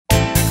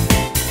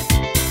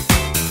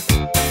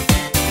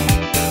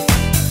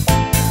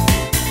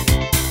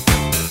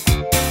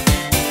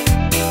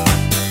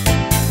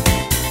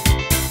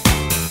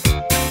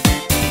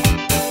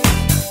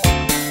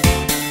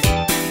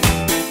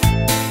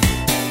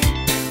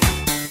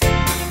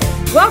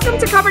Welcome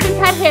to Covered in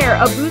Pet Hair,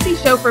 a boozy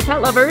show for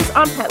pet lovers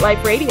on Pet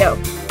Life Radio.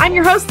 I'm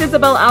your host,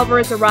 Isabel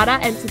Alvarez-Arata,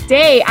 and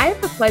today I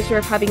have the pleasure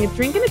of having a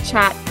drink and a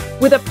chat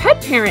with a pet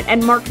parent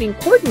and marketing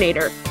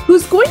coordinator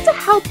who's going to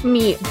help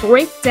me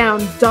break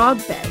down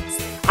dog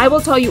beds. I will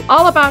tell you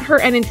all about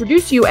her and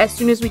introduce you as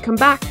soon as we come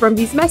back from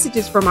these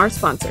messages from our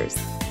sponsors.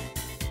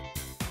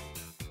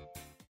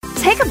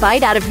 Take a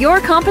bite out of your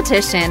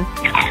competition.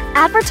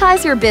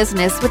 Advertise your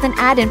business with an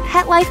ad in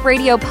Pet Life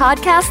Radio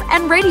podcasts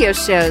and radio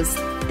shows.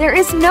 There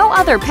is no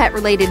other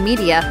pet-related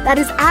media that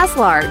is as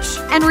large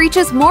and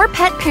reaches more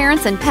pet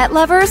parents and pet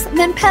lovers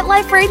than Pet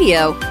Life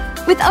Radio.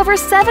 With over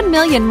 7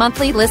 million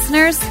monthly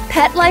listeners,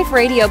 Pet Life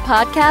Radio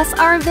podcasts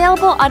are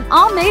available on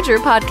all major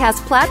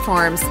podcast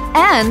platforms,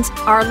 and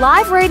our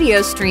live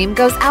radio stream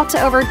goes out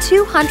to over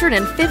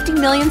 250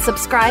 million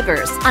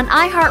subscribers on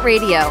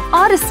iHeartRadio,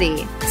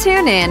 Odyssey,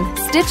 TuneIn,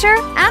 Stitcher,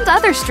 and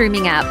other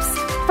streaming apps.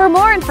 For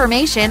more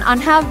information on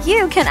how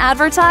you can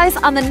advertise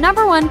on the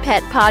 #1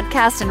 pet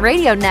podcast and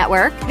radio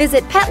network,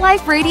 visit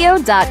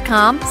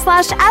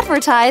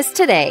PetLifeRadio.com/advertise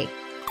today.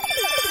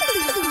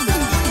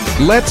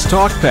 Let's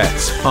Talk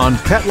Pets on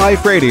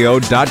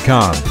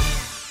PetLifeRadio.com.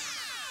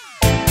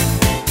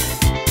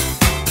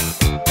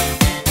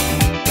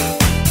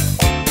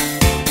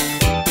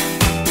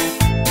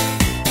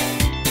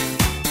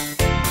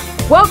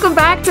 Welcome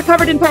back to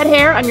Covered in Pet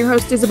Hair. I'm your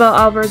host, Isabel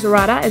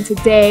Alvarez-Arata, and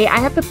today I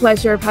have the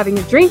pleasure of having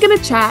a drink and a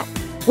chat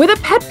with a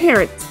pet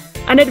parent,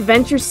 an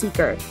adventure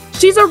seeker.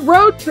 She's a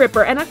road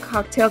tripper and a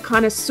cocktail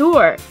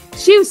connoisseur.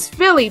 She's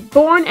Philly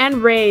born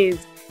and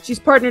raised. She's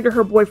partnered to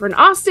her boyfriend,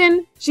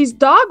 Austin. She's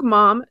dog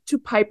mom to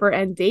Piper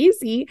and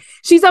Daisy.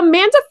 She's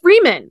Amanda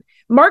Freeman,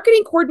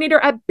 marketing coordinator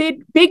at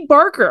Big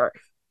Barker,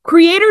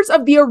 creators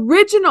of the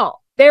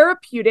original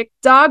therapeutic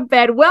dog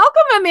bed.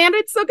 Welcome, Amanda.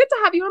 It's so good to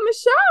have you on the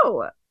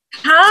show.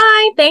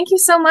 Hi, thank you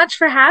so much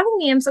for having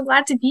me. I'm so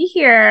glad to be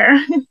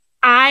here.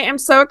 I am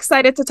so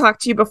excited to talk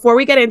to you. Before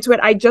we get into it,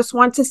 I just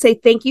want to say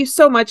thank you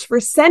so much for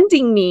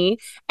sending me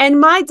and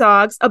my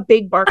dogs a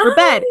Big Barker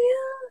bed. Yeah.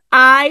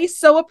 I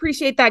so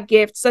appreciate that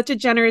gift. Such a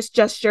generous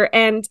gesture.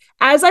 And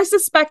as I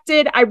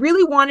suspected, I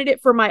really wanted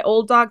it for my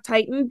old dog,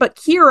 Titan. But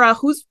Kira,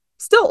 who's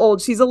still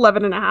old, she's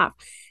 11 and a half.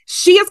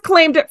 She has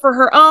claimed it for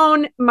her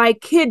own. My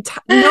kid,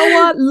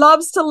 Noah,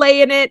 loves to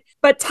lay in it.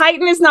 But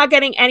Titan is not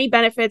getting any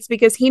benefits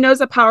because he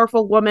knows a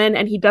powerful woman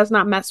and he does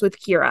not mess with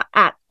Kira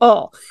at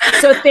all.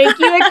 So thank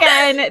you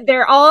again.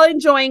 They're all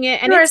enjoying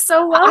it. And you are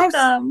so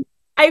welcome.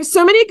 I have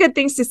so many good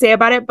things to say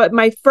about it, but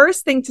my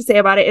first thing to say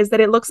about it is that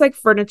it looks like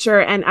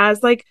furniture. And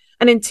as like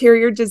an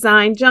interior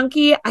design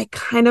junkie, I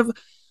kind of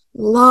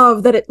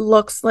love that it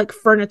looks like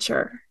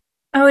furniture.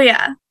 Oh,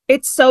 yeah.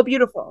 It's so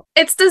beautiful.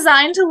 It's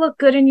designed to look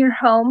good in your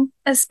home,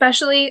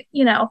 especially,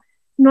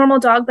 normal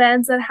dog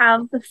beds that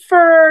have the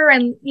fur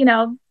and,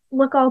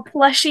 look all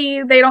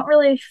plushy. They don't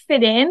really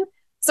fit in.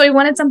 So we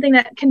wanted something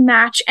that can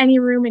match any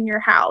room in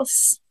your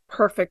house.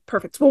 Perfect.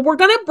 Well, we're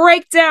going to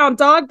break down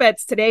dog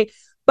beds today.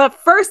 But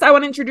first, I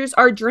want to introduce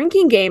our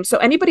drinking game. So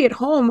anybody at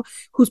home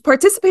who's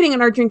participating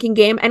in our drinking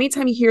game,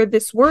 anytime you hear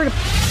this word,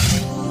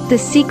 The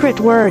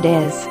secret word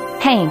is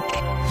Hank.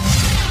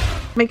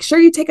 make sure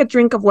you take a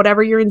drink of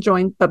whatever you're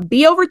enjoying, but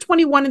be over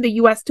 21 in the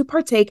U.S. to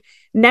partake.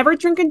 Never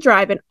drink and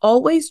drive, and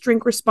always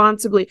drink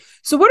responsibly.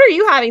 So what are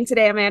you having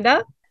today,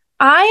 Amanda?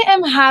 I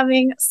am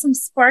having some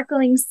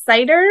sparkling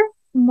cider,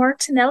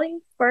 Martinelli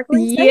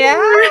sparkling cider.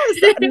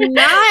 Yes,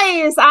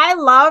 nice. I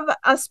love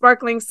a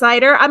sparkling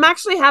cider. I'm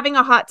actually having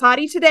a hot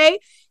toddy today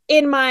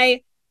in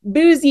my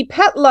boozy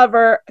pet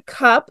lover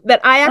cup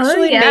that I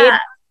actually made.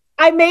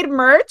 I made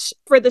merch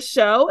for the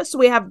show.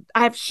 So I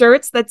have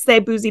shirts that say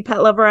Boozy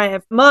Pet Lover. I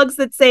have mugs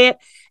that say it.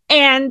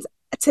 And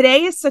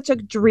today is such a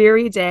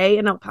dreary day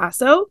in El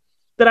Paso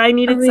that I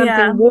needed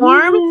something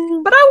warm,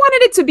 but I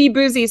wanted it to be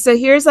boozy. So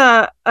here's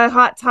a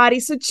hot toddy.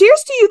 So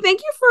cheers to you.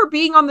 Thank you for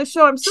being on the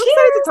show. I'm so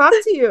excited to talk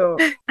to you.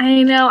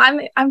 I know.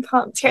 I'm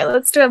pumped. Here,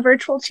 let's do a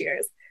virtual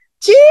cheers.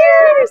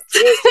 Cheers.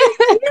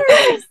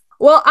 Cheers.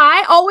 Well,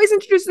 I always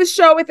introduce the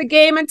show with a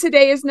game, and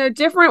today is no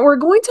different. We're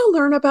going to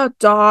learn about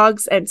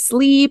dogs and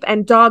sleep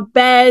and dog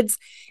beds.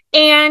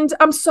 And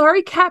I'm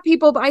sorry, cat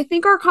people, but I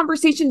think our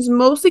conversation is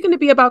mostly going to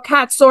be about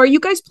cats. So are you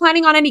guys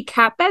planning on any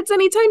cat beds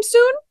anytime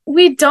soon?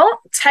 We don't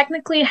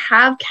technically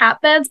have cat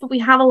beds, but we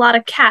have a lot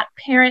of cat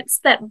parents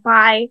that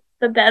buy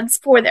the beds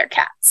for their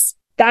cats.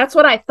 That's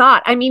what I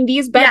thought. I mean,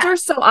 these beds are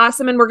so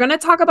awesome. And we're going to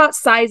talk about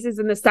sizes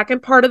in the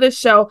second part of the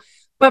show.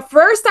 But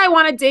first, I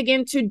want to dig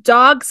into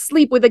dog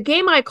sleep with a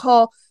game I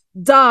call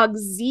Dog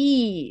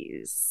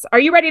Z's. Are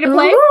you ready to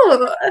play?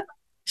 Ooh,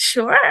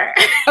 sure.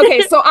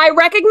 Okay, so I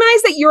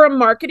recognize that you're a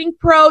marketing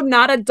pro,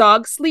 not a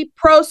dog sleep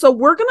pro. So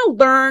we're going to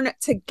learn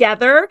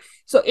together.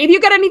 So if you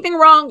get anything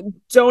wrong,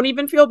 don't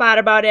even feel bad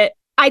about it.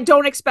 I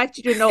don't expect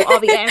you to know all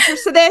the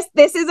answers to this.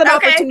 This is an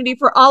opportunity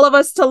for all of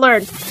us to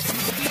learn.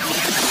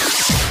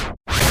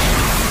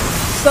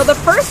 So the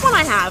first one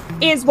I have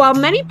is while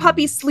many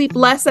puppies sleep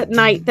less at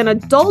night than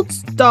adult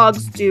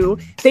dogs do,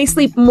 they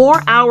sleep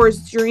more hours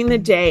during the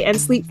day and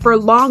sleep for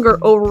longer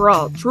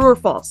overall. True or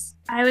false?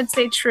 I would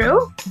say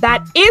true.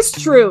 That is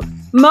true.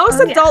 Most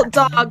adult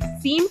dogs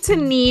seem to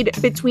need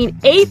between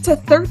 8 to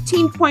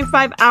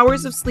 13.5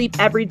 hours of sleep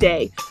every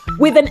day,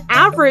 with an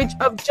average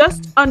of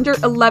just under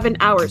 11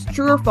 hours.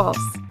 True or false?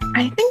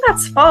 I think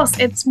that's false.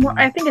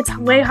 I think it's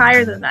way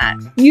higher than that.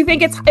 You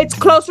think it's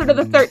closer to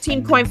the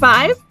 13.5?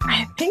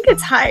 I think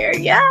it's higher,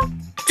 yeah.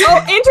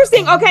 Oh,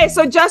 interesting. Okay,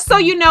 so just so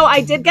you know, I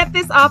did get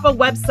this off a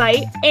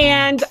website,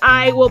 and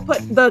I will put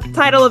the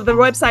title of the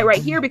website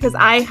right here because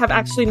I have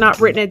actually not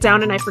written it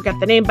down and I forget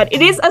the name, but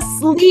it is a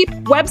sleep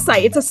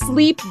website. It's a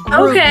sleep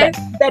group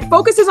that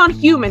focuses on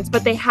humans,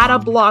 but they had a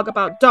blog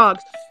about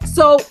dogs.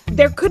 So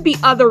there could be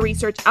other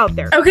research out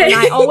there. Okay. And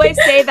I always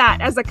say that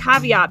as a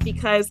caveat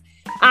because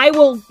I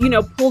will,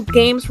 pull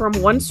games from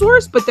one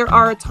source, but there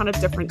are a ton of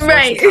different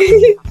sources.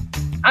 Right.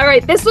 All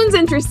right, this one's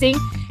interesting.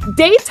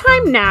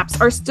 Daytime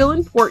naps are still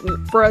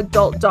important for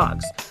adult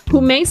dogs who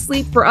may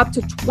sleep for up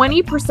to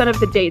 20% of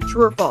the day.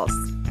 True or false?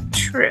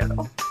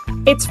 True.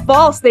 It's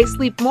false. They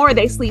sleep more.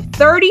 They sleep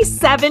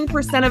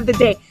 37% of the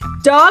day.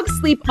 Dogs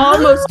sleep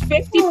almost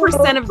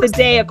 50% of the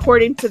day,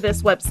 according to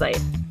this website.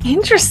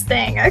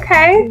 Interesting.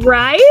 Okay.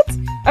 Right?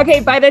 Okay,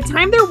 by the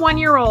time they're 1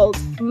 year old,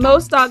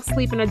 most dogs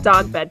sleep in a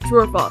dog bed.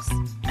 True or false?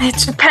 It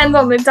depends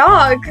on the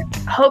dog.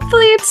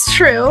 Hopefully it's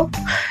true.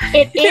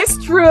 It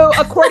is true.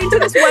 According to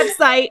this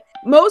website,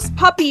 most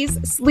puppies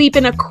sleep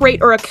in a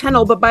crate or a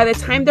kennel, but by the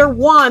time they're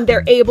 1,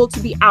 they're able to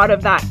be out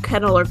of that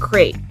kennel or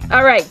crate.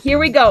 All right, here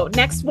we go.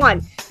 Next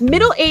one.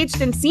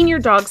 Middle-aged and senior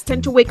dogs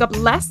tend to wake up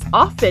less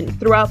often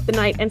throughout the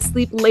night and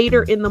sleep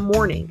later in the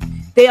morning.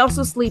 They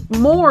also sleep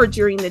more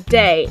during the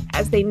day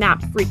as they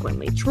nap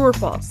frequently. True or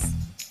false?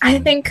 I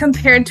think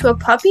compared to a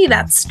puppy,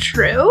 that's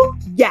true.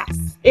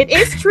 Yes, it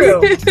is true.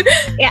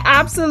 It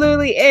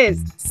absolutely is.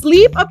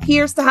 Sleep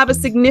appears to have a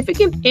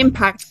significant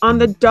impact on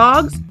the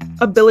dog's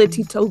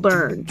ability to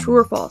learn. True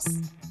or false?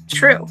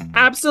 True.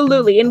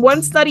 Absolutely. In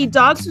one study,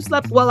 dogs who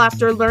slept well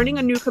after learning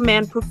a new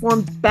command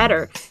performed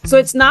better. So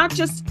it's not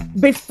just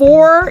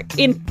before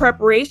in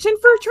preparation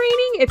for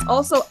training, it's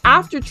also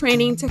after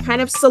training to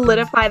kind of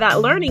solidify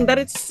that learning. That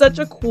it's such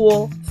a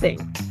cool thing.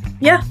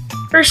 Yeah,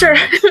 for sure.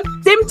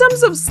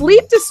 Symptoms of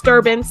sleep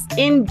disturbance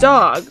in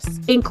dogs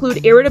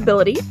include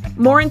irritability,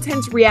 more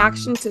intense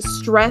reaction to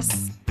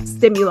stress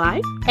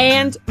stimuli,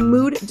 and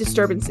mood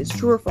disturbances.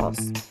 True or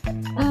false?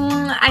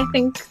 I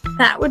think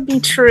that would be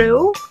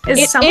true. It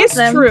is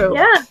true.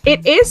 Yeah.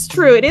 It is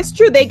true. It is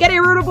true. They get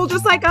irritable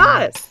just like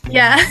us.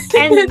 Yeah.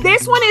 And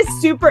this one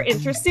is super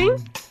interesting.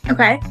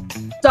 Okay.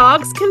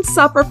 Dogs can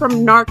suffer from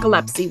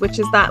narcolepsy, which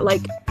is that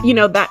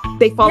that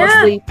they fall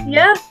asleep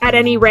at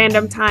any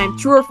random time.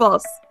 True or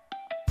false?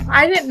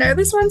 I didn't know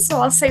this one, so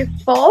I'll say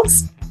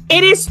false.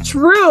 It is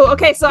true.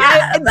 Okay, so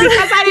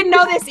because I didn't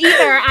know this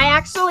either, I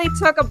actually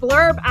took a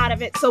blurb out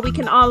of it so we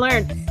can all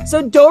learn.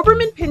 So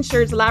Doberman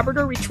Pinschers,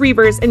 Labrador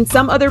Retrievers, and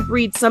some other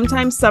breeds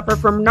sometimes suffer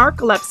from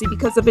narcolepsy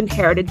because of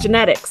inherited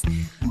genetics.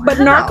 Wow. But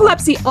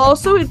narcolepsy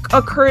also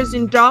occurs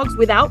in dogs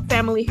without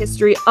family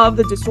history of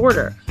the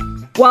disorder.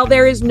 While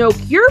there is no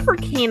cure for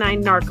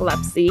canine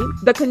narcolepsy,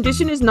 the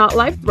condition is not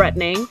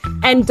life-threatening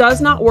and does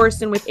not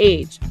worsen with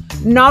age.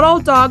 Not all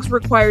dogs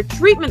require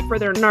treatment for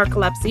their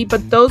narcolepsy,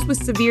 but those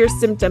with severe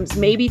symptoms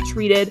may be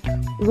treated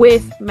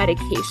with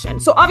medication.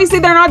 So obviously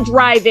they're not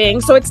driving,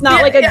 so it's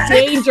not a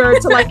danger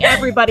to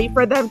everybody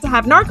for them to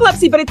have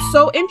narcolepsy, but it's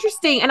so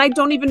interesting. And I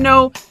don't even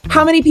know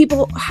how many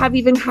people have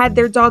even had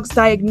their dogs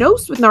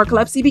diagnosed with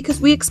narcolepsy because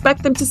we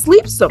expect them to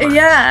sleep so much.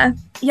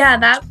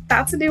 Yeah,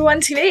 that's a new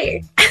one to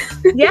me.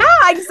 Yeah,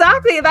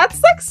 exactly.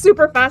 That's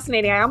super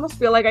fascinating. I almost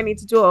feel like I need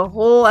to do a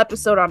whole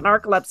episode on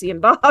narcolepsy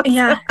in dogs.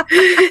 Yeah.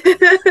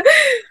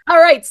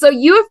 All right. So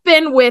you have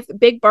been with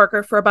Big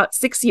Barker for about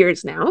 6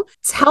 years now.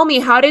 Tell me,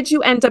 how did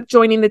you end up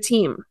joining the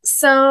team?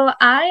 So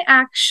I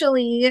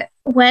actually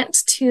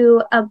went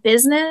to a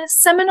business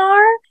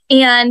seminar,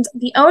 and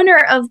the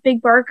owner of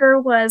Big Barker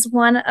was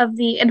one of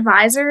the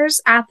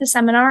advisors at the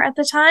seminar at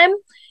the time.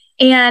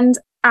 And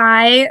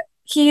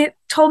he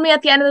told me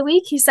at the end of the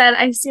week, he said,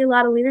 I see a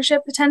lot of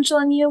leadership potential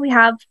in you. We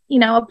have,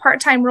 a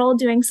part-time role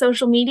doing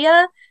social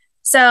media.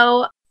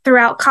 So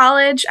throughout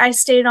college, I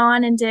stayed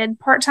on and did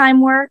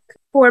part-time work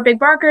for Big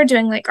Barker,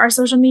 doing our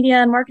social media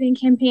and marketing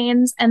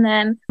campaigns. And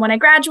then when I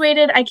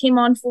graduated, I came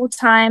on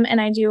full-time, and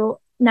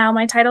now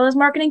my title is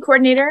marketing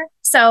coordinator.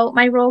 So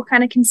my role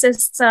kind of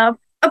consists of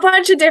a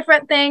bunch of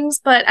different things,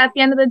 but at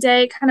the end of the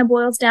day, it kind of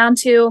boils down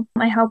to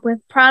I help with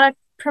product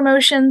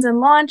promotions and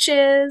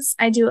launches.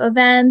 I do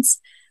events.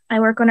 I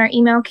work on our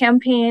email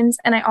campaigns,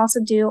 and I also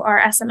do our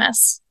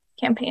SMS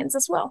campaigns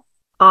as well.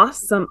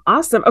 Awesome.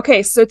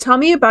 Okay, so tell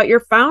me about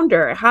your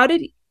founder. How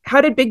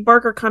did Big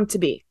Barker come to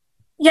be?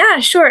 Yeah,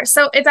 sure.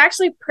 So it's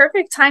actually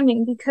perfect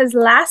timing because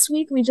last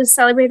week we just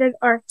celebrated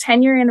our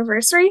 10-year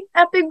anniversary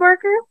at Big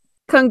Barker.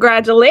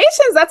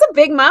 Congratulations. That's a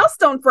big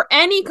milestone for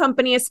any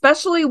company,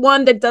 especially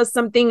one that does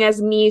something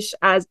as niche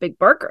as Big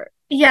Barker.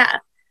 Yeah.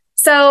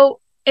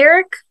 So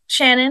Eric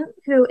Shannon,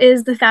 who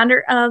is the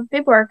founder of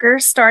Big Barker,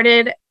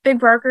 started Big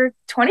Barker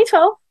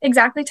 2012,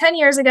 exactly 10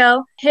 years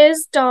ago.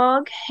 His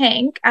dog,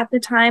 Hank, at the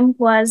time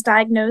was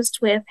diagnosed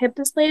with hip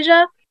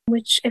dysplasia,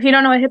 which, if you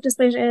don't know what hip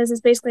dysplasia is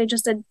basically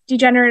just a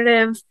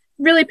degenerative,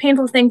 really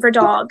painful thing for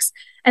dogs.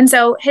 And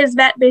so his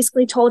vet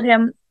basically told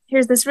him,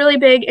 here's this really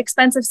big,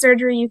 expensive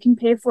surgery you can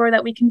pay for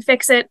that we can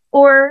fix it.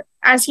 Or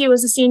as he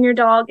was a senior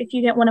dog, if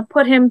you didn't want to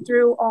put him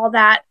through all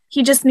that,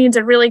 he just needs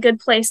a really good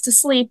place to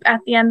sleep at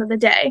the end of the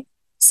day.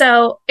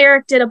 So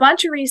Eric did a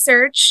bunch of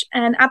research,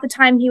 and at the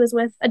time he was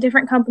with a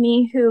different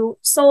company who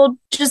sold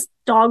just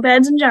dog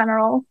beds in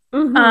general.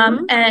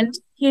 And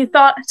he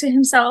thought to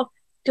himself,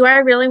 do I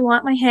really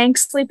want my Hank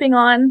sleeping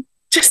on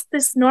just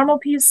this normal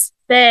piece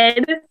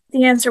bed?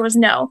 The answer was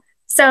no.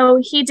 So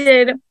he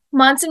did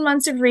months and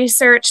months of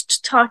research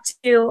to talk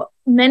to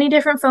many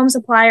different foam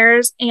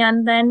suppliers,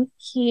 and then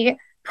he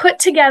put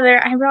together,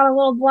 I brought a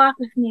little block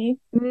with me.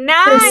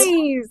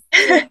 Nice!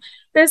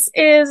 This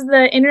is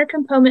the inner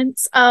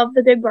components of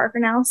the Big Barker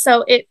now.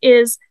 So it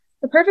is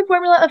the perfect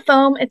formula of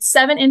foam. It's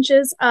 7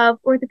 inches of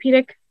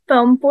orthopedic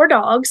foam for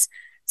dogs.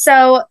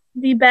 So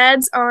the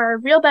beds are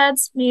real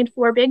beds made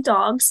for big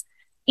dogs,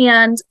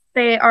 and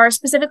they are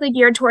specifically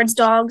geared towards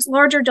dogs,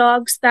 larger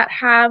dogs that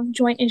have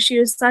joint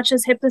issues such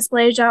as hip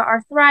dysplasia,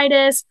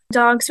 arthritis,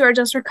 dogs who are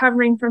just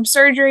recovering from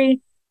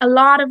surgery. A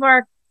lot of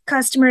our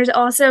customers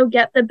also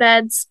get the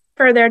beds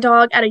for their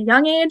dog at a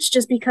young age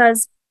just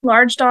because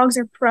large dogs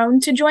are prone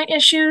to joint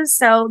issues.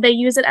 So they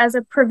use it as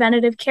a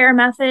preventative care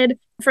method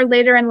for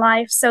later in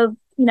life. So,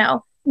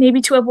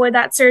 maybe to avoid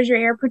that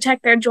surgery or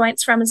protect their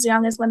joints from as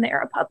young as when they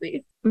are a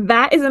puppy.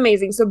 That is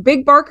amazing. So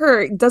Big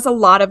Barker does a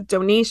lot of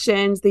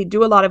donations. They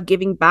do a lot of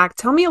giving back.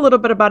 Tell me a little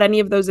bit about any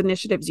of those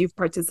initiatives you've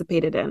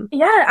participated in.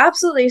 Yeah,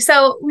 absolutely.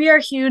 So we are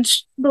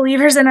huge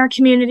believers in our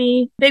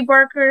community. Big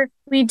Barker,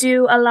 we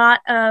do a lot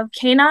of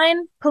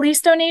canine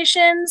police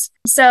donations.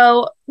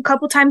 So a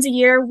couple times a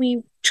year,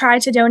 we try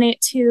to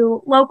donate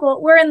to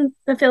we're in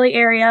the Philly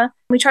area.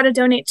 We try to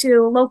donate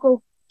to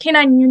local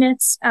canine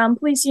units,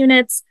 police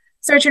units,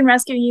 search and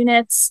rescue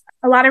units,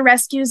 a lot of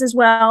rescues as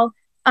well.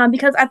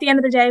 Because at the end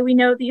of the day, we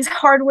know these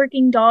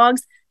hardworking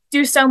dogs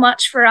do so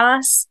much for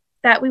us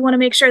that we want to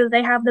make sure that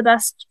they have the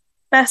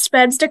best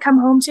beds to come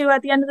home to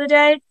at the end of the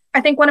day. I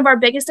think one of our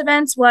biggest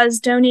events was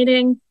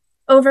donating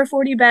over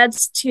 40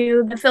 beds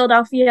to the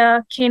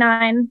Philadelphia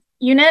Canine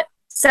Unit.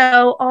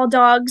 So all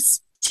dogs,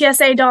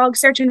 TSA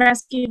dogs, search and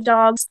rescue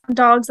dogs,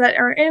 dogs that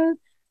are in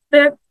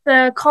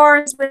the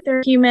cars with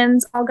their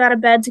humans, all got a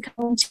bed to come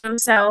home to.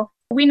 So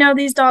we know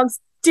these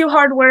dogs do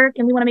hard work,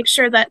 and we want to make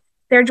sure that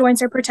their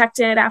joints are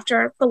protected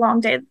after the long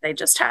day that they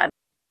just had.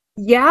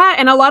 Yeah,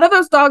 and a lot of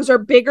those dogs are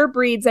bigger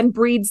breeds and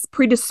breeds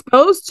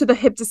predisposed to the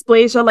hip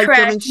dysplasia, like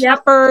German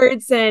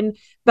Shepherds and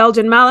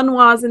Belgian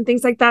Malinois and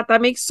things like that.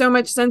 That makes so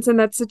much sense, and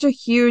that's such a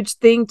huge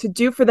thing to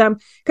do for them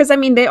because,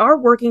 they are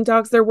working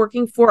dogs. They're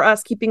working for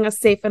us, keeping us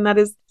safe, and that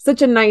is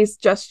such a nice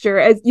gesture.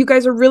 As you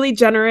guys are really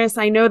generous.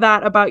 I know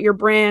that about your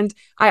brand.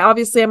 I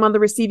obviously am on the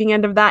receiving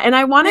end of that, and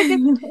I want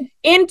to get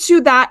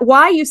into that,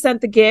 why you sent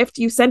the gift.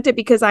 You sent it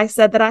because I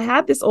said that I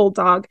had this old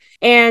dog,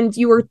 and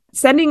you were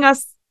sending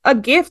us a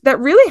gift that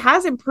really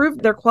has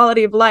improved their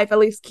quality of life, at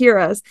least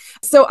Kira's.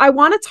 So I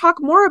want to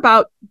talk more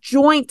about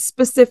joint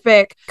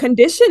specific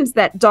conditions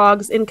that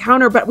dogs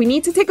encounter, but we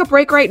need to take a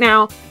break right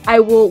now.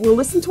 We'll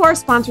listen to our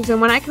sponsors. And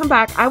when I come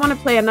back, I want to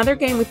play another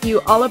game with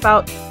you all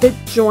about the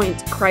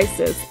joint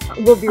crisis.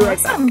 We'll be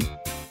right back.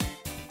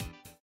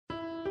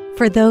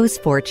 For those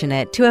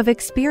fortunate to have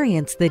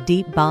experienced the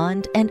deep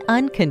bond and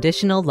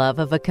unconditional love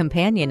of a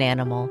companion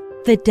animal,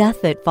 the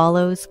death that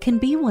follows can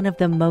be one of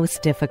the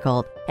most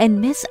difficult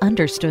and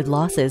misunderstood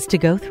losses to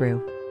go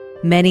through.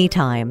 Many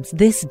times,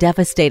 this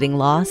devastating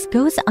loss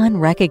goes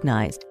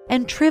unrecognized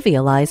and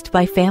trivialized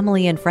by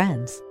family and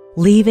friends,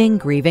 leaving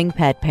grieving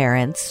pet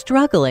parents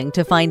struggling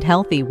to find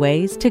healthy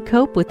ways to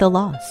cope with the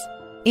loss.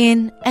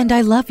 In And I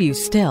Love You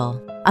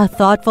Still, a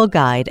thoughtful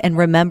guide and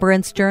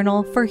remembrance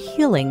journal for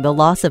healing the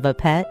loss of a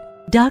pet,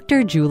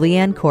 Dr.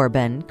 Julianne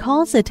Corbin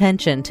calls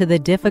attention to the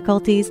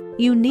difficulties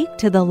unique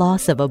to the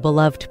loss of a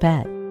beloved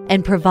pet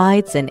and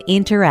provides an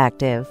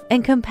interactive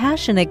and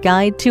compassionate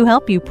guide to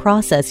help you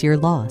process your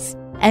loss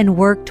and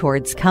work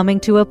towards coming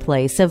to a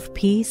place of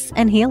peace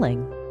and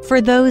healing. For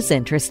those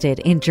interested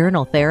in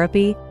journal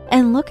therapy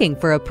and looking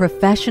for a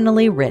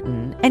professionally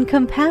written and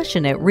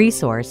compassionate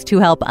resource to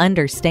help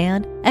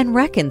understand and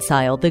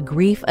reconcile the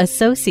grief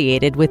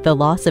associated with the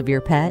loss of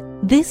your pet,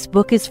 this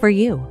book is for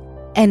you.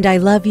 And I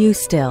Love You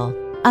Still,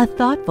 a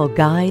thoughtful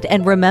guide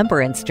and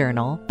remembrance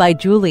journal by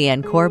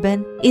Julianne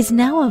Corbin, is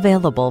now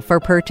available for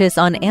purchase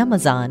on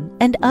Amazon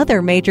and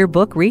other major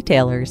book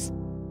retailers.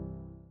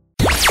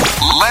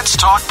 Let's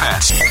talk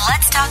pets.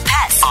 Let's talk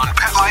pets On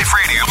Pet Life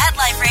Radio.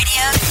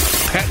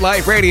 Pet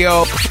Life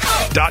Radio.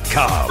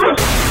 PetLifeRadio.com.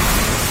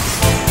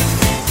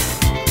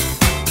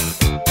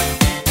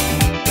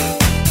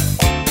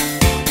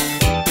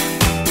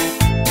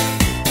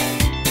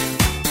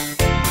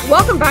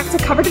 Welcome back back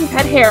to Covered in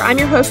Pet Hair. I'm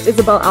your host,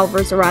 Isabel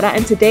Alvarez-Arata,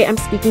 and today I'm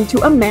speaking to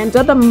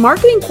Amanda, the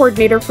marketing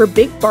coordinator for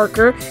Big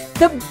Barker.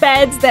 The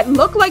beds that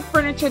look like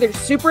furniture, they're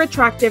super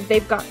attractive.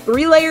 They've got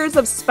 3 layers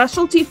of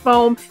specialty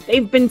foam.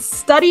 They've been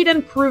studied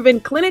and proven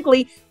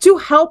clinically to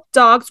help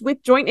dogs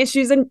with joint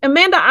issues. And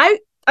Amanda, I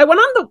went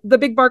on the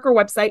Big Barker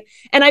website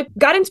and I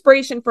got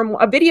inspiration from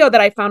a video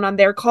that I found on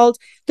there called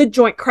The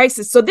Joint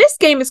Crisis. So this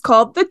game is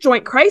called The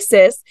Joint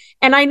Crisis.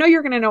 And I know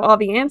you're going to know all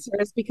the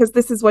answers because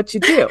this is what you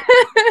do.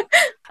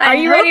 Are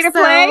you ready to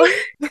play?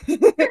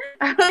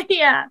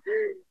 Yeah.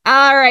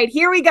 All right,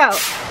 here we go.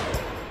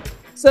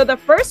 So the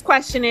first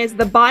question is,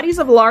 the bodies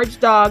of large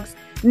dogs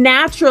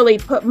naturally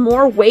put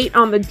more weight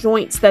on the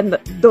joints than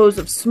those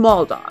of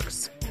small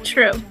dogs.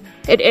 True.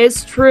 It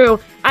is true.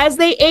 As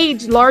they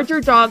age,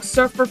 larger dogs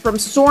suffer from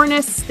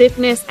soreness,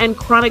 stiffness, and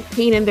chronic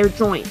pain in their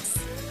joints.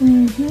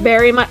 Mm-hmm.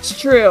 Very much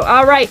true.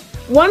 All right.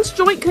 Once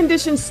joint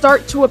conditions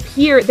start to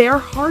appear, they are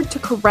hard to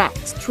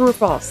correct. True or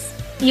false?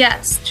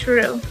 Yes,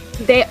 true.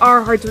 They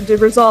are hard to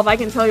resolve. I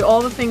can tell you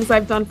all the things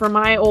I've done for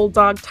my old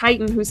dog,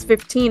 Titan, who's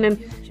 15, and,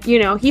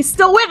 he's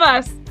still with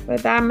us.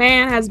 But that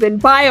man has been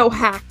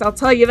biohacked, I'll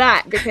tell you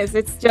that, because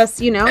it's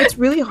just, it's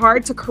really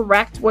hard to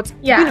correct what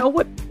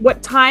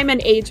time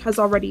and age has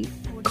already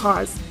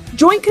caused.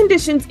 Joint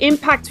conditions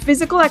impact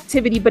physical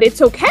activity, but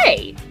it's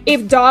okay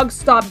if dogs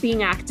stop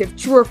being active.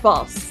 True or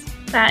false?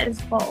 That is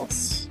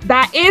false.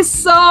 That is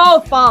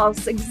so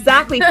false.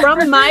 Exactly.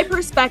 From my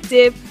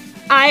perspective,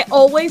 I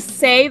always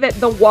say that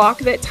the walk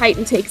that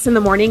Titan takes in the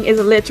morning is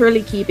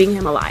literally keeping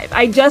him alive.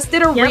 I just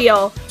did a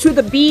reel to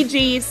the Bee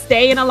Gees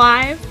Staying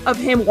Alive of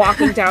him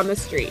walking down the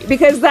street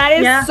because that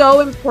is so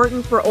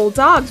important for old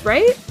dogs,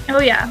 right? Oh,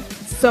 yeah.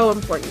 So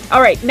important.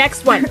 All right,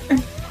 next one.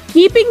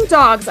 Keeping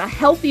dogs a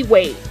healthy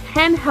weight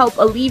can help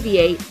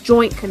alleviate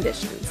joint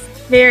conditions.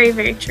 Very,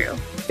 very true.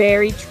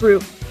 Very true.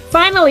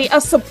 Finally,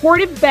 a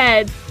supportive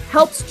bed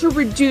helps to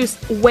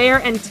reduce wear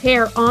and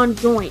tear on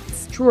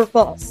joints. True or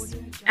false?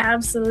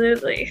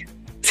 Absolutely.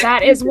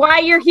 That is why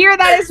you're here.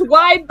 That is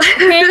why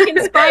Hank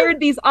inspired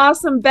these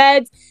awesome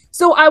beds.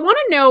 So I want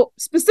to know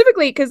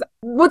specifically, because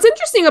what's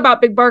interesting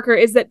about Big Barker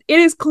is that it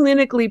is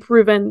clinically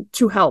proven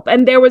to help.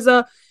 And there was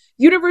a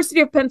University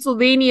of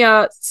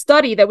Pennsylvania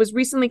study that was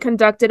recently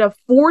conducted of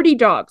 40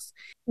 dogs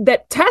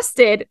that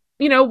tested,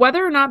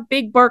 whether or not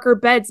Big Barker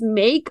beds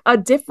make a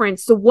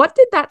difference. So what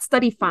did that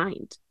study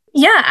find?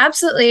 Yeah,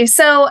 absolutely.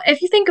 So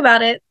if you think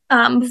about it,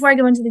 before I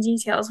go into the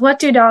details, what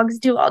do dogs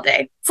do all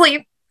day?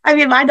 Sleep. I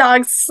mean, my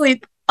dogs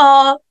sleep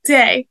all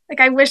day.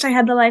 Like, I wish I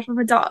had the life of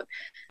a dog.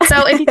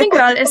 So if you think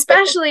about it,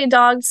 especially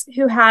dogs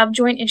who have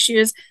joint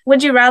issues,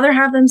 would you rather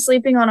have them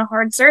sleeping on a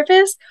hard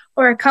surface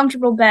or a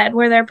comfortable bed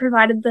where they're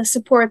provided the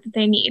support that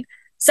they need?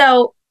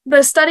 So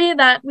the study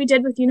that we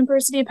did with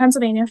University of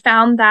Pennsylvania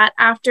found that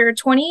after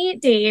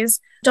 28 days,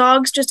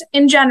 dogs just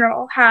in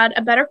general had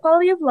a better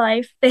quality of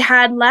life. They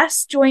had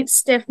less joint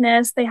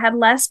stiffness. They had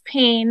less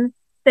pain.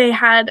 They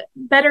had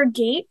better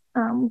gait,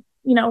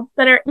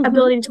 better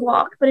ability to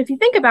walk. But if you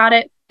think about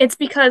it, it's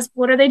because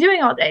what are they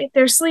doing all day?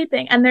 They're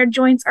sleeping and their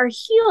joints are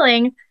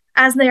healing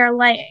as they are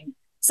laying.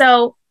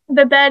 So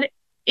the bed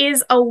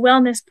is a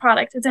wellness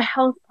product. It's a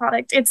health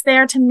product. It's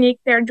there to make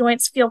their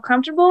joints feel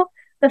comfortable.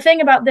 The thing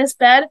about this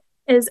bed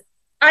is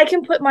I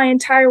can put my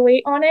entire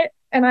weight on it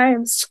and I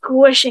am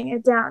squishing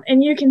it down.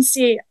 And you can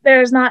see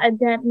there's not a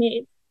dent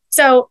made.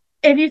 So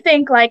if you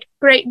think like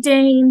Great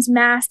Danes,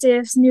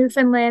 Mastiffs,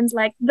 Newfoundlands,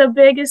 like the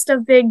biggest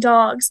of big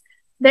dogs,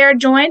 their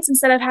joints,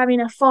 instead of having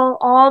to fall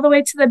all the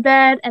way to the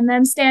bed and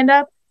then stand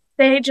up,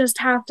 they just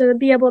have to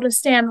be able to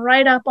stand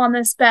right up on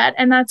this bed.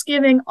 And that's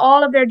giving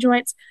all of their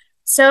joints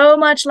so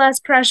much less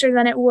pressure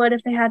than it would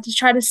if they had to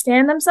try to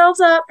stand themselves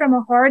up from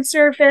a hard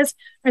surface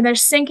or they're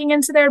sinking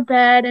into their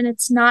bed and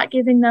it's not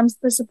giving them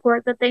the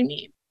support that they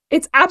need.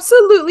 It's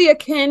absolutely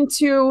akin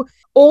to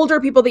older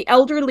people, the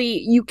elderly.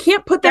 You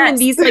can't put them in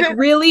these like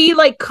really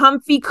like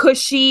comfy,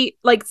 cushy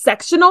like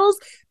sectionals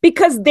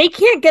because they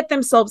can't get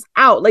themselves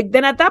out. Like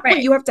then at that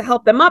point you have to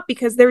help them up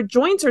because their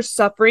joints are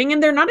suffering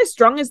and they're not as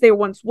strong as they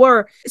once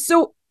were.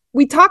 So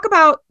we talk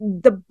about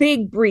the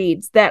big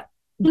breeds that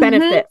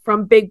benefit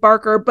from Big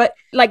Barker, but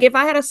like if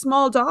I had a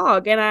small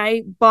dog and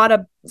I bought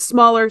a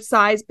smaller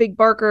size Big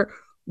Barker,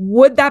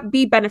 would that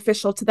be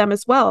beneficial to them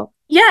as well?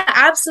 Yeah,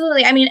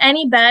 absolutely. I mean,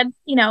 any bed,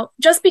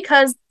 just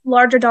because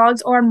larger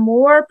dogs are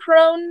more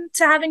prone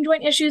to having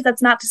joint issues,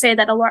 that's not to say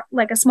that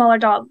a smaller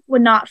dog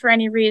would not for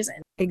any reason.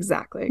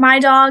 Exactly. My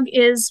dog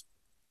is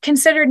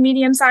considered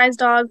medium-sized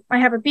dog. I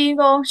have a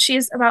Beagle.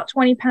 She's about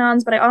 20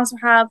 pounds, but I also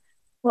have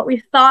what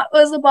we thought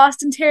was a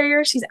Boston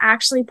Terrier. She's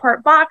actually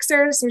part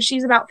boxer, so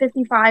she's about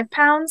 55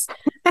 pounds.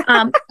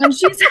 And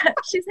she's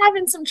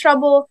having some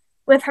trouble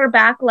with her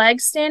back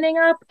legs standing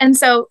up. And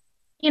so,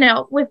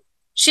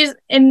 she's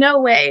in no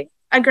way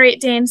a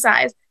Great Dane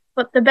size,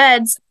 but the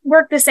beds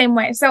work the same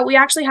way. So we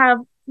actually have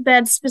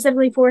beds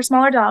specifically for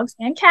smaller dogs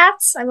and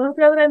cats. I will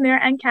throw that in there,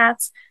 and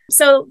cats.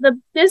 So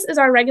this is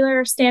our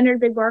regular standard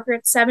Big Barker.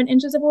 It's 7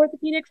 inches of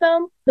orthopedic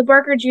foam. The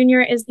Barker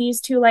Junior is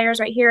these 2 layers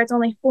right here. It's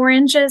only 4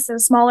 inches, so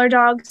smaller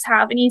dogs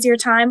have an easier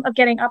time of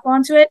getting up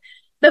onto it.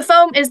 the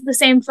foam is the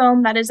same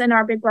foam that is in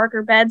our Big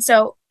Barker bed.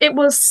 So it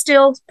will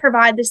still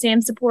provide the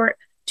same support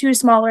to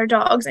smaller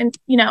dogs. And,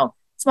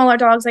 smaller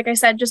dogs, like I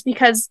said, just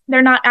because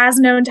they're not as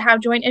known to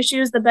have joint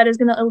issues, the bed is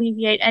going to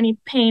alleviate any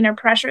pain or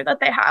pressure that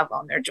they have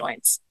on their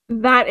joints.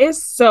 That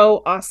is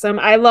so awesome.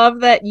 I love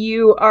that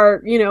you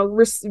are,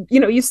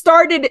 you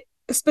started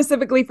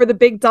specifically for the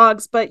big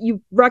dogs, but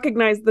you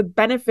recognize the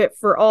benefit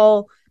for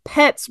all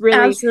pets, really.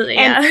 Absolutely.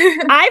 And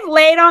yeah. I've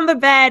laid on the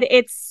bed.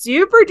 It's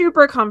super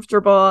duper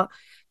comfortable.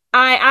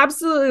 I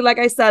absolutely, like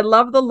I said,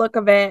 love the look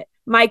of it.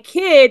 My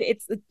kid,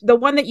 it's the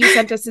one that you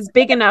sent us, is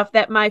big enough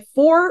that my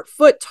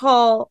 4-foot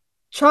tall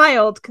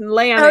child can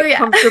lay on it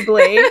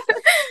comfortably.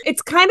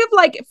 It's kind of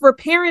like, for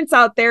parents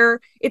out there,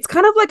 it's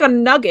kind of like a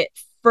nugget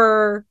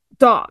for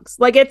dogs.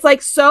 Like, it's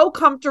like so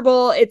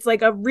comfortable. It's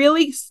like a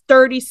really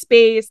sturdy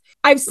space.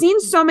 I've seen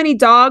so many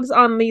dogs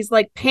on these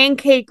like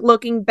pancake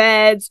looking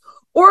beds,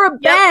 or a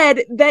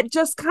bed that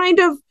just kind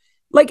of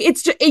like,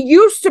 it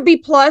used to be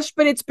plush,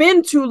 but it's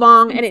been too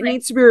long and it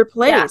needs to be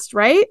replaced,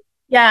 right?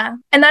 Yeah.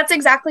 And that's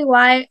exactly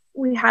why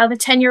we have a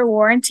 10-year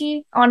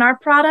warranty on our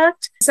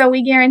product. So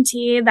we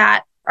guarantee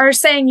that. Our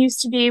saying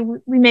used to be,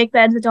 we make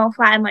beds that don't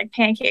flatten like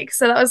pancakes.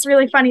 So that was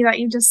really funny that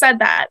you just said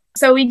that.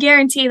 So we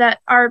guarantee that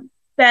our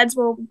beds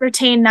will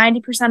retain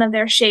 90% of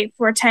their shape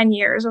for 10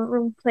 years, or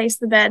replace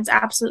the beds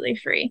absolutely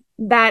free.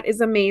 That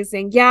is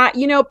amazing. Yeah.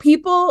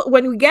 People,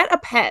 when we get a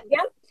pet,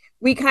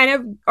 we kind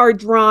of are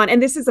drawn.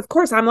 And this is, of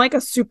course, I'm like a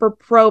super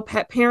pro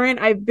pet parent.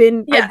 I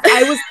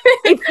was,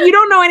 if you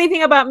don't know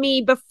anything about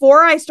me,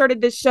 before I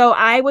started this show,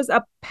 I was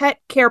a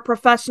pet care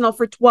professional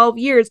for 12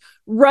 years,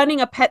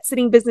 running a pet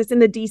sitting business in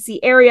the DC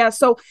area.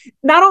 So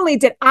not only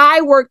did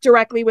I work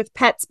directly with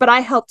pets, but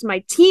I helped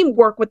my team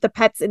work with the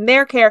pets in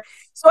their care.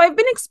 So I've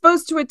been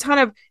exposed to a ton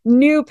of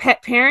new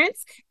pet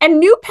parents, and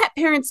new pet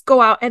parents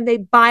go out and they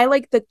buy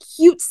like the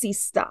cutesy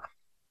stuff.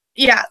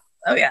 Yeah.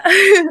 Oh, yeah.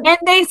 And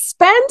they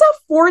spend a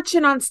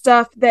fortune on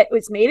stuff that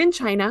was made in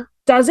China,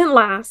 doesn't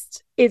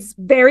last, is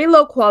very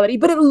low quality,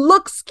 but it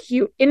looks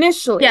cute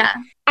initially. Yeah.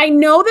 I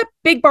know that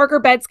Big Barker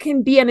beds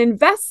can be an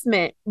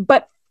investment,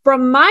 but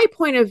from my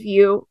point of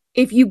view,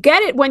 if you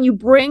get it when you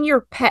bring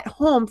your pet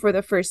home for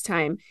the first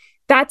time,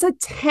 that's a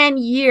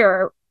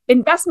 10-year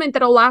investment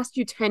that'll last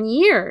you 10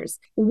 years.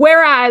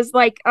 Whereas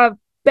like a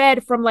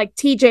bed from like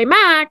TJ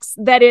Maxx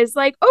that is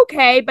like,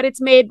 okay, but it's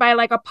made by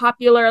like a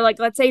popular, like,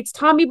 let's say it's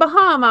Tommy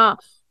Bahama,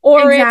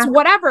 or it's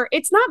whatever.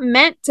 It's not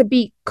meant to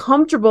be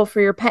comfortable for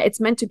your pet.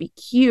 It's meant to be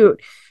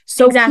cute.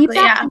 So keep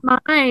that in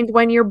mind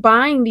when you're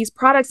buying these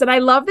products. And I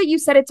love that you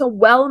said it's a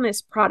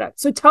wellness product.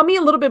 So tell me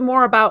a little bit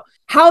more about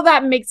how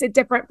that makes it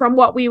different from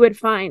what we would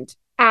find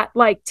at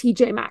like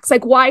TJ Maxx.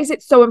 Like, why is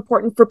it so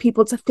important for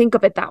people to think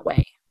of it that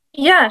way?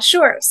 Yeah,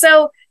 sure.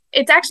 So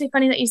it's actually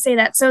funny that you say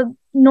that. So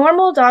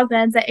normal dog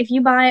beds that if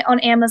you buy on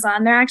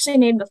Amazon, they're actually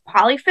made with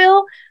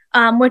polyfill,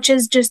 which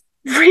is just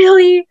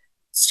really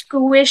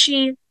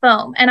squishy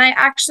foam. And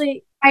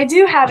I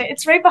do have it.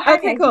 It's right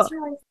behind me. Cool.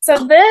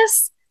 So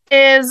this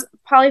is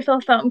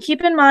polyfill foam.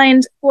 Keep in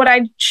mind what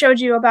I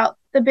showed you about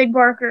the Big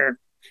Barker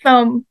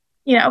foam,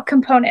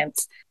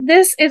 components.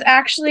 This is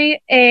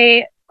actually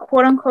a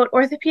quote unquote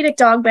orthopedic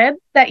dog bed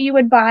that you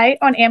would buy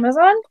on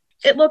Amazon.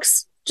 It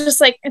looks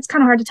just like, it's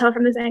kind of hard to tell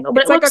from this angle,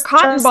 but it's like a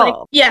cotton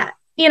ball.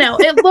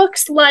 It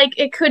looks like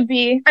it could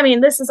be,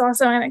 this is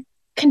also in a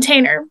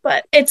container,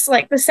 but it's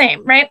like the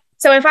same, right?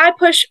 So if I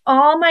push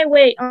all my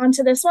weight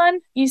onto this one,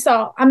 you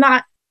saw, I'm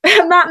not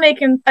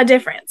making a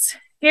difference.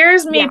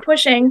 Here's me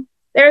pushing,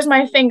 there's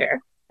my finger,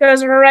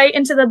 goes right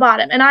into the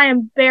bottom, and I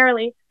am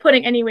barely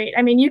putting any weight.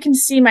 You can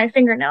see my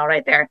fingernail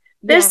right there.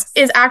 This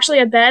is actually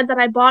a bed that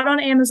I bought on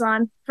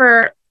Amazon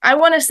for, I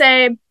want to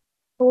say,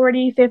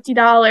 $40,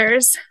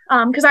 $50,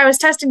 because I was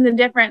testing the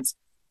difference.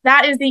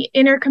 That is the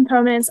inner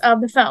components of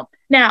the foam.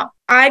 Now,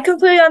 I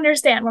completely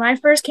understand. When I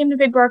first came to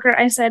Big Barker,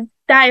 I said,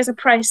 that is a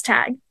price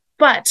tag.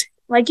 But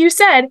like you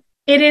said,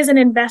 it is an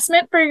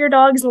investment for your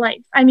dog's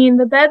life.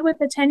 The bed with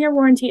the 10-year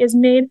warranty is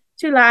made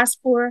to last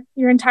for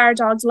your entire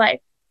dog's life.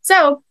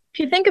 So if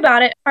you think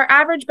about it, our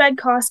average bed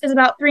cost is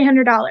about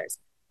 $300.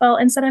 Well,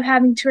 instead of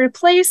having to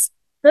replace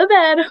the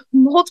bed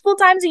multiple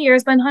times a year,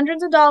 spend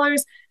hundreds of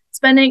dollars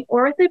spending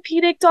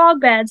orthopedic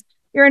dog beds,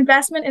 your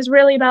investment is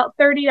really about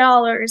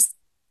 $30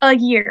 a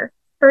year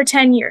for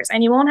 10 years.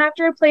 And you won't have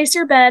to replace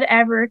your bed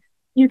ever.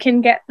 You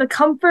can get the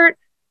comfort,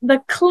 the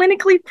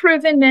clinically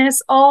provenness,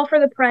 all for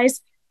the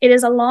price. It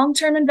is a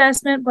long-term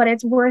investment, but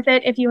it's worth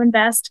it if you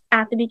invest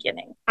at the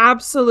beginning.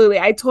 Absolutely.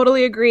 I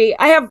totally agree.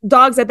 I have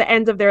dogs at the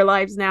end of their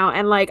lives now.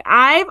 And like,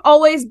 I've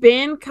always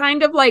been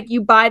kind of like,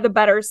 you buy the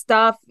better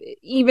stuff,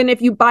 even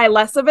if you buy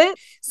less of it.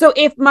 So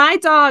if my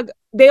dog,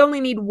 they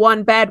only need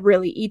one bed,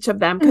 really, each of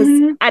them.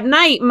 Because at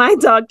night, my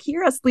dog,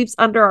 Kira, sleeps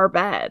under our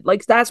bed.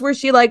 Like, that's where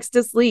she likes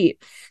to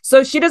sleep.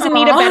 So she doesn't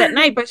need a bed at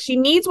night, but she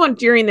needs one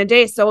during the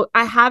day. So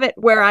I have it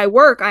where I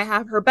work. I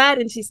have her bed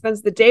and she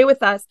spends the day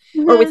with us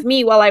or with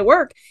me while I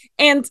work.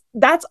 And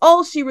that's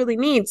all she really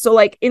needs. So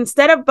like,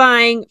 instead of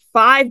buying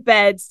 5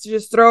 beds to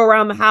just throw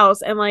around the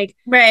house and like,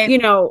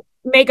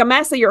 make a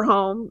mess of your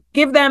home,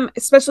 give them,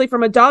 especially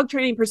from a dog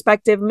training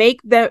perspective,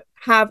 make them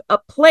have a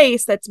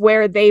place that's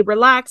where they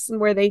relax and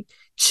where they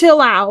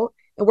chill out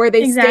and where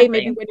they stay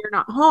maybe when you're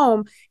not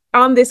home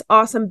on this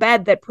awesome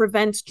bed that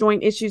prevents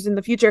joint issues in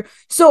the future.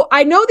 So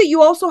I know that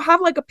you also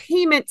have like a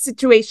payment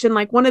situation,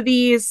 like one of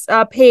these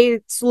pay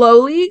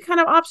slowly kind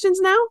of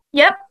options now.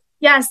 Yep.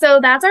 Yeah. So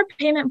that's our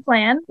payment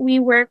plan. We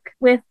work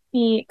with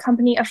the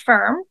company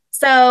Affirm.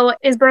 So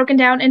it's broken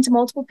down into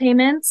multiple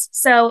payments.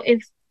 So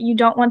if you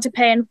don't want to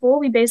pay in full,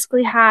 we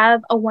basically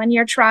have a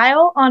 1-year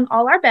trial on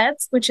all our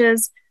beds, which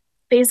is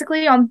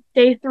basically on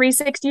day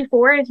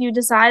 364. If you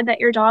decide that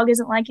your dog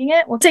isn't liking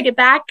it, we'll take it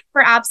back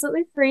for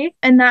absolutely free.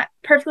 And that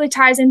perfectly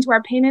ties into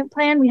our payment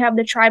plan. We have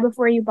the try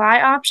before you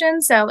buy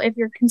option. So if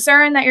you're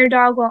concerned that your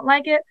dog won't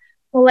like it,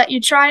 we'll let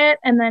you try it,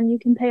 and then you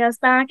can pay us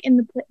back in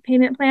the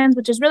payment plans,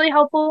 which is really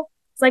helpful.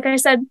 Like I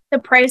said, the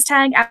price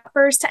tag at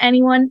first to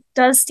anyone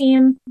does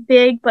seem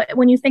big, but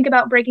when you think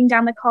about breaking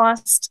down the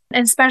cost,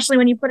 and especially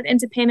when you put it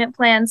into payment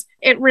plans,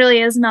 it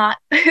really is not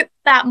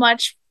that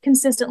much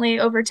consistently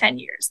over 10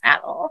 years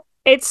at all.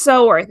 It's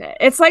so worth it.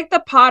 It's like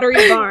the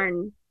Pottery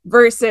Barn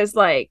versus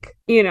like,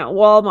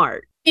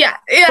 Walmart. Yeah.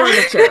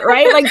 Furniture,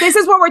 right? Like this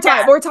is what we're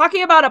talking. Yeah. We're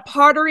talking about a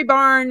Pottery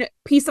Barn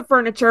piece of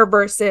furniture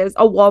versus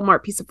a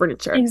Walmart piece of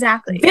furniture.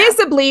 Exactly.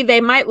 Visibly,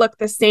 they might look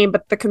the same,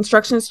 but the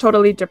construction is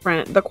totally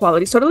different. The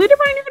quality is totally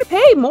different. And you're going to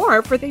pay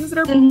more for things that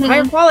are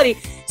higher quality.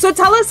 So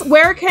tell us,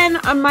 where can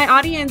my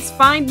audience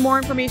find more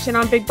information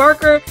on Big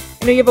Barker?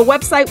 I know you have a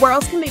website. Where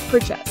else can they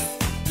purchase?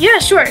 Yeah,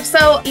 sure.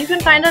 So you can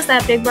find us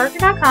at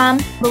bigbarker.com,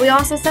 but we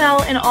also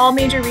sell in all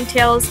major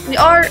retails. We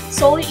are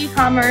solely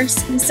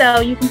e-commerce, so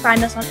you can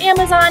find us on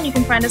Amazon, you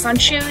can find us on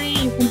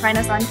Chewy, you can find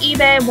us on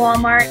eBay,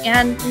 Walmart,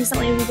 and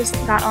recently we just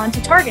got on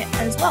to Target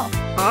as well.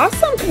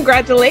 Awesome.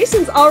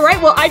 Congratulations. All right.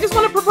 Well, I just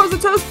want to propose a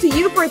toast to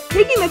you for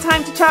taking the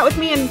time to chat with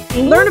me and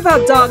learn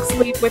about dog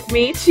sleep with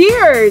me.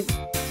 Cheers.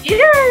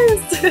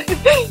 Yes.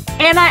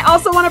 And I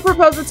also want to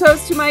propose a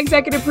toast to my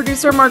executive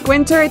producer, Mark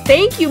Winter.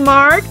 Thank you,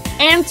 Mark.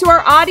 And to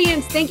our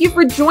audience, thank you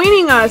for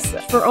joining us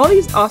for all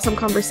these awesome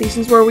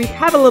conversations where we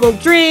have a little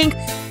drink,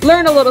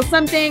 learn a little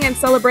something, and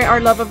celebrate our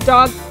love of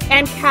dog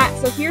and cat.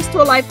 So here's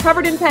to a life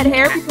covered in pet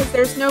hair, because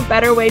there's no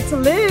better way to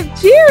live.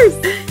 Cheers.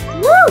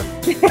 Woo!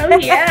 Oh,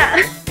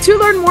 yeah. To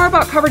learn more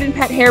about Covered in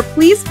Pet Hair,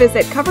 please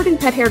visit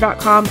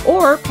coveredinpethair.com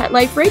or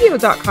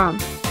petliferadio.com.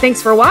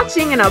 Thanks for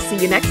watching, and I'll see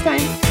you next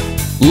time.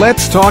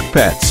 Let's Talk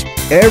Pets,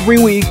 every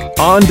week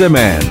on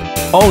demand,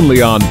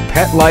 only on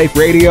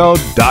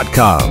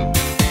PetLifeRadio.com.